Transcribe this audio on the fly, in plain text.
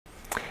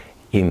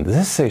In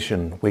this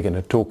session, we're going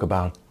to talk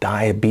about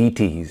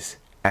diabetes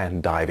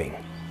and diving.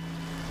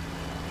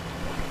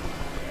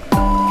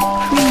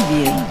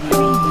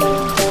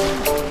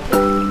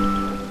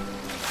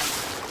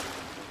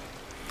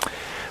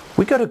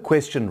 We got a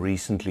question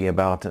recently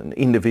about an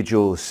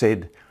individual who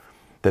said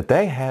that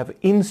they have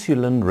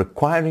insulin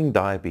requiring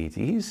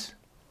diabetes,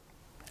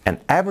 an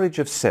average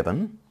of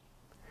 7,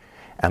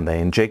 and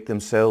they inject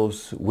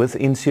themselves with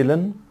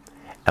insulin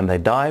and they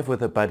dive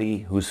with a buddy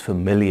who's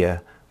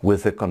familiar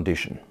with the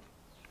condition.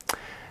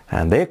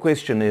 And their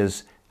question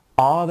is,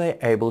 are they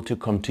able to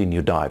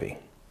continue diving?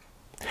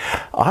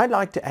 I'd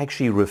like to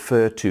actually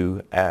refer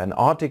to an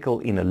article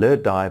in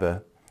Alert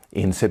Diver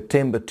in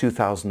September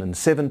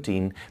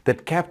 2017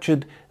 that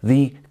captured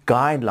the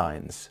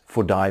guidelines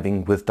for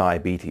diving with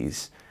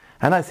diabetes.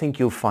 And I think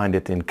you'll find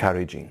it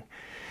encouraging.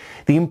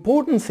 The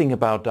important thing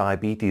about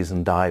diabetes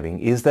and diving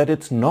is that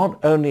it's not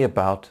only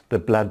about the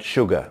blood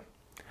sugar.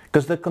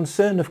 Because the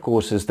concern, of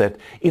course, is that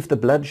if the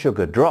blood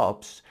sugar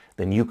drops,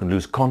 then you can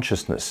lose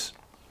consciousness.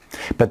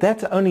 But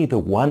that's only the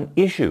one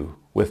issue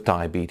with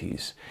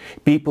diabetes.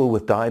 People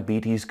with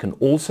diabetes can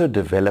also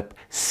develop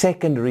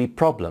secondary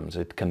problems.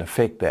 It can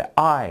affect their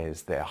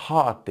eyes, their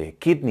heart, their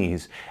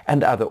kidneys,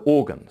 and other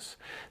organs.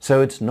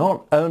 So it's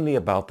not only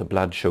about the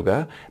blood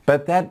sugar,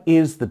 but that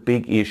is the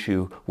big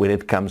issue when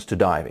it comes to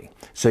diving.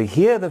 So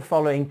here are the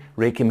following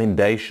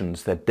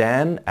recommendations that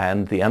Dan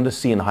and the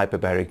Undersea and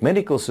Hyperbaric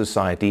Medical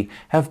Society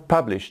have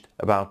published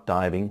about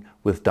diving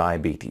with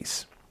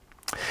diabetes.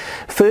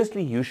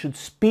 Firstly, you should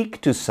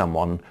speak to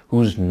someone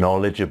who's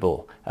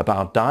knowledgeable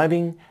about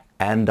diving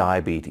and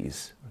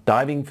diabetes.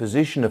 Diving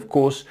physician, of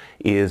course,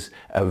 is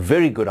a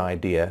very good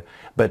idea,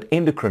 but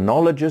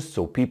endocrinologists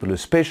or people who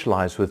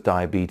specialize with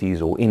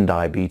diabetes or in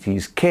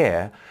diabetes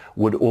care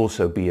would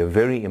also be a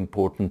very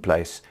important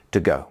place to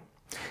go.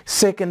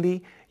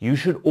 Secondly, you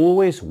should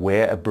always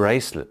wear a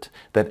bracelet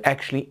that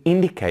actually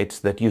indicates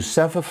that you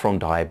suffer from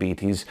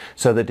diabetes,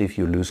 so that if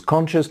you lose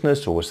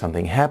consciousness or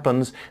something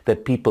happens,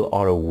 that people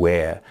are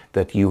aware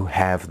that you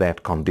have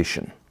that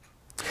condition.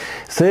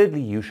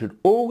 Thirdly, you should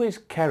always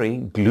carry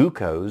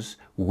glucose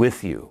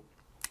with you.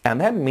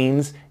 And that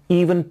means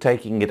even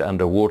taking it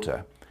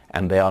underwater.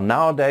 And there are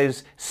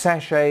nowadays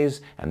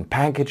sachets and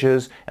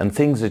packages and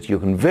things that you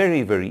can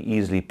very, very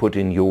easily put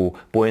in your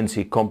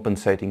buoyancy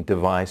compensating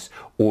device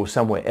or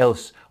somewhere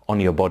else on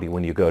your body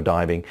when you go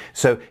diving.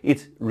 So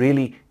it's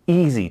really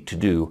easy to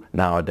do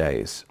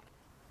nowadays.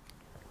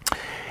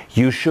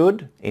 You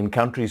should, in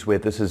countries where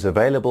this is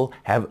available,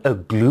 have a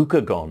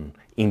glucagon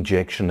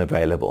injection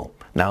available.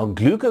 Now,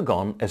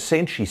 glucagon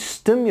essentially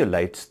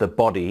stimulates the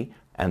body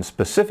and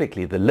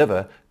specifically the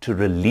liver to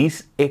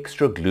release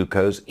extra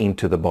glucose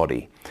into the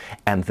body,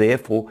 and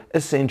therefore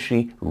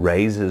essentially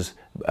raises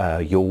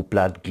your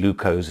blood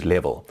glucose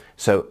level.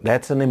 So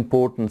that's an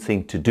important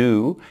thing to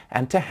do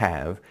and to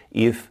have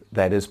if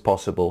that is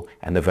possible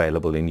and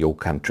available in your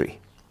country.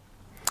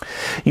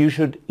 You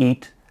should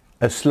eat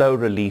a slow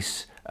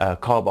release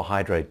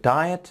carbohydrate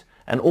diet,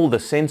 and all the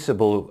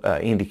sensible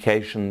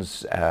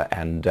indications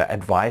and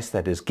advice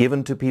that is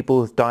given to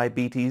people with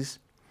diabetes.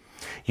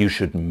 You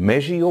should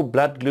measure your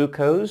blood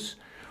glucose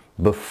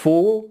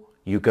before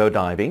you go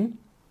diving,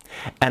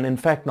 and in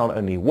fact not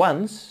only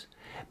once,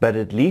 but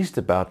at least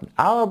about an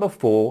hour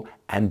before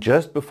and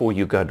just before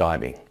you go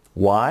diving.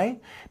 Why?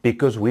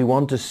 Because we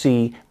want to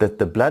see that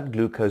the blood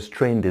glucose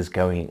trend is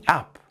going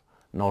up,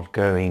 not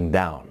going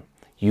down.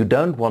 You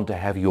don't want to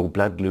have your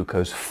blood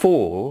glucose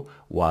fall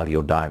while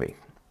you're diving.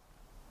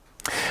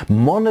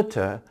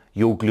 Monitor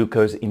your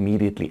glucose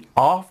immediately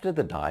after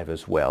the dive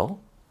as well.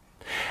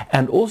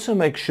 And also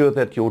make sure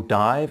that your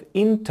dive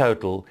in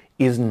total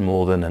isn't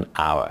more than an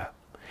hour.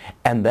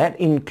 And that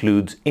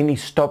includes any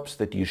stops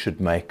that you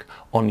should make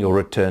on your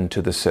return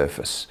to the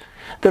surface.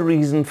 The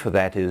reason for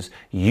that is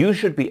you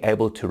should be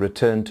able to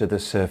return to the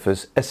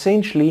surface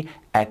essentially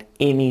at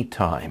any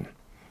time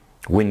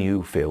when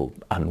you feel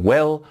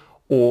unwell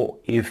or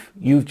if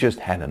you've just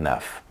had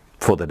enough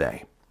for the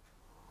day.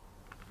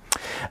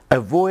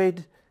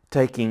 Avoid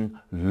taking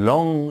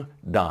long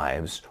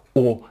dives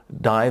or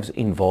dives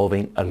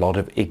involving a lot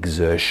of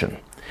exertion,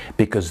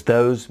 because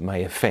those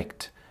may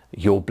affect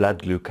your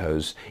blood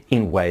glucose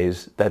in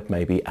ways that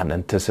may be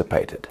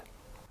unanticipated.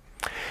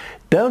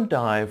 Don't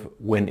dive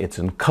when it's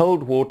in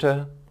cold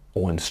water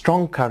or in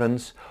strong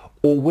currents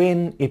or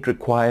when it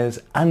requires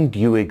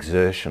undue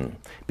exertion,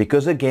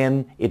 because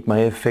again it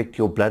may affect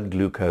your blood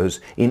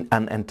glucose in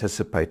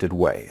unanticipated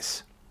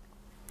ways.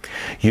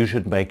 You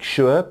should make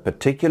sure,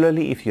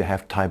 particularly if you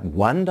have type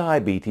 1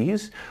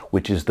 diabetes,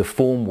 which is the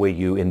form where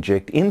you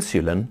inject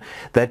insulin,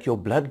 that your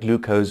blood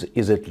glucose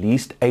is at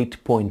least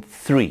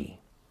 8.3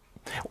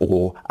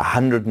 or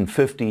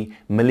 150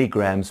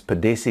 milligrams per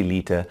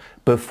deciliter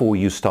before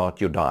you start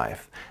your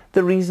dive.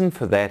 The reason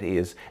for that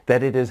is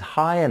that it is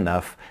high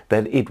enough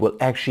that it will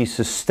actually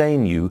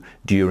sustain you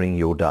during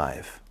your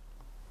dive.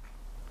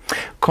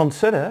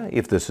 Consider,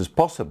 if this is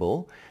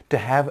possible, to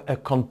have a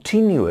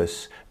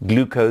continuous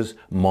glucose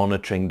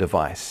monitoring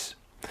device.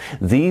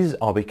 These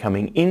are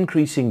becoming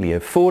increasingly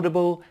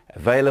affordable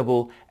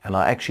available and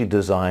are actually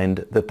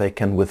designed that they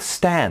can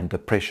withstand the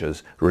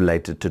pressures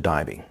related to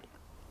diving.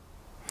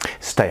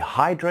 Stay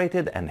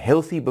hydrated and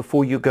healthy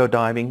before you go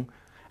diving,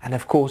 and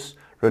of course,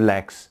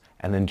 relax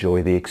and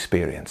enjoy the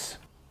experience.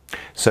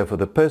 So for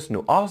the person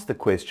who asked the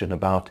question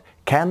about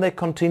can they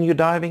continue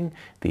diving,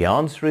 the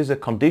answer is a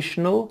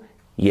conditional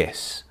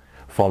yes.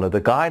 Follow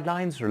the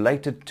guidelines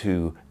related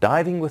to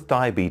diving with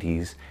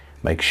diabetes,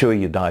 make sure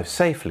you dive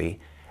safely,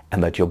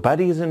 and that your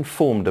buddy is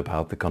informed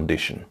about the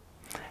condition.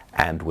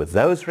 And with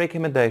those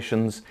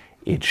recommendations,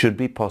 it should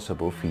be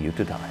possible for you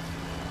to dive.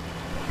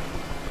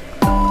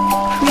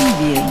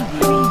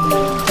 Preview.